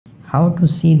how to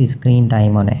see the screen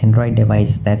time on an Android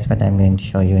device. That's what I'm going to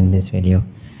show you in this video.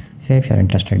 So if you're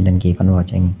interested, then keep on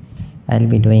watching. I'll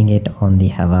be doing it on the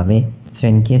Huawei. So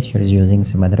in case you're using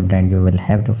some other brand, you will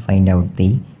have to find out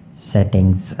the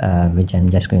settings which I'm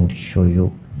just going to show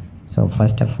you. So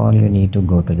first of all, you need to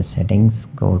go to the settings,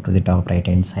 go to the top right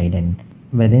hand side, and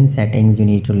within settings you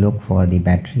need to look for the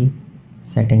battery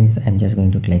settings. I'm just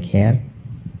going to click here,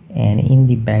 and in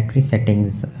the battery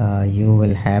settings you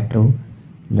will have to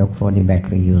look for the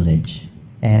battery usage,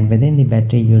 and within the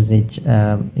battery usage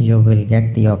you will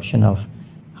get the option of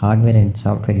hardware and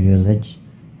software usage.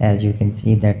 As you can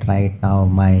see that right now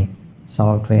my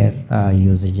software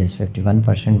usage is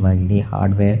 51%, while the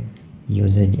hardware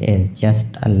usage is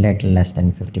just a little less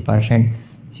than 50%.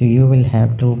 So you will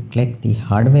have to click the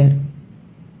hardware,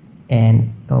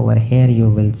 and over here you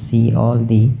will see all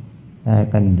the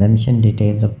consumption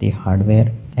details of the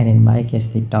hardware. And in my case,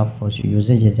 the topmost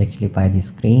usage is actually by the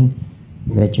screen,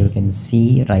 which you can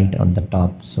see right on the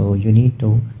top. So you need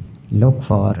to look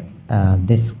for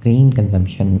this screen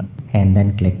consumption and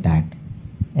then click that.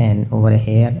 And over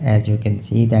here, as you can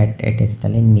see that it is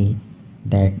telling me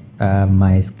that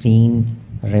my screen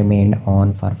remained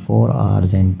on for 4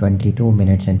 hours and 22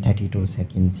 minutes and 32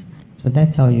 seconds. So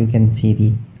that's how you can see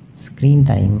the screen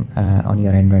time on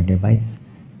your Android device.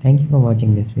 Thank you for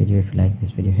watching this video. If you like this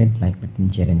video, hit like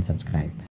button, share and subscribe.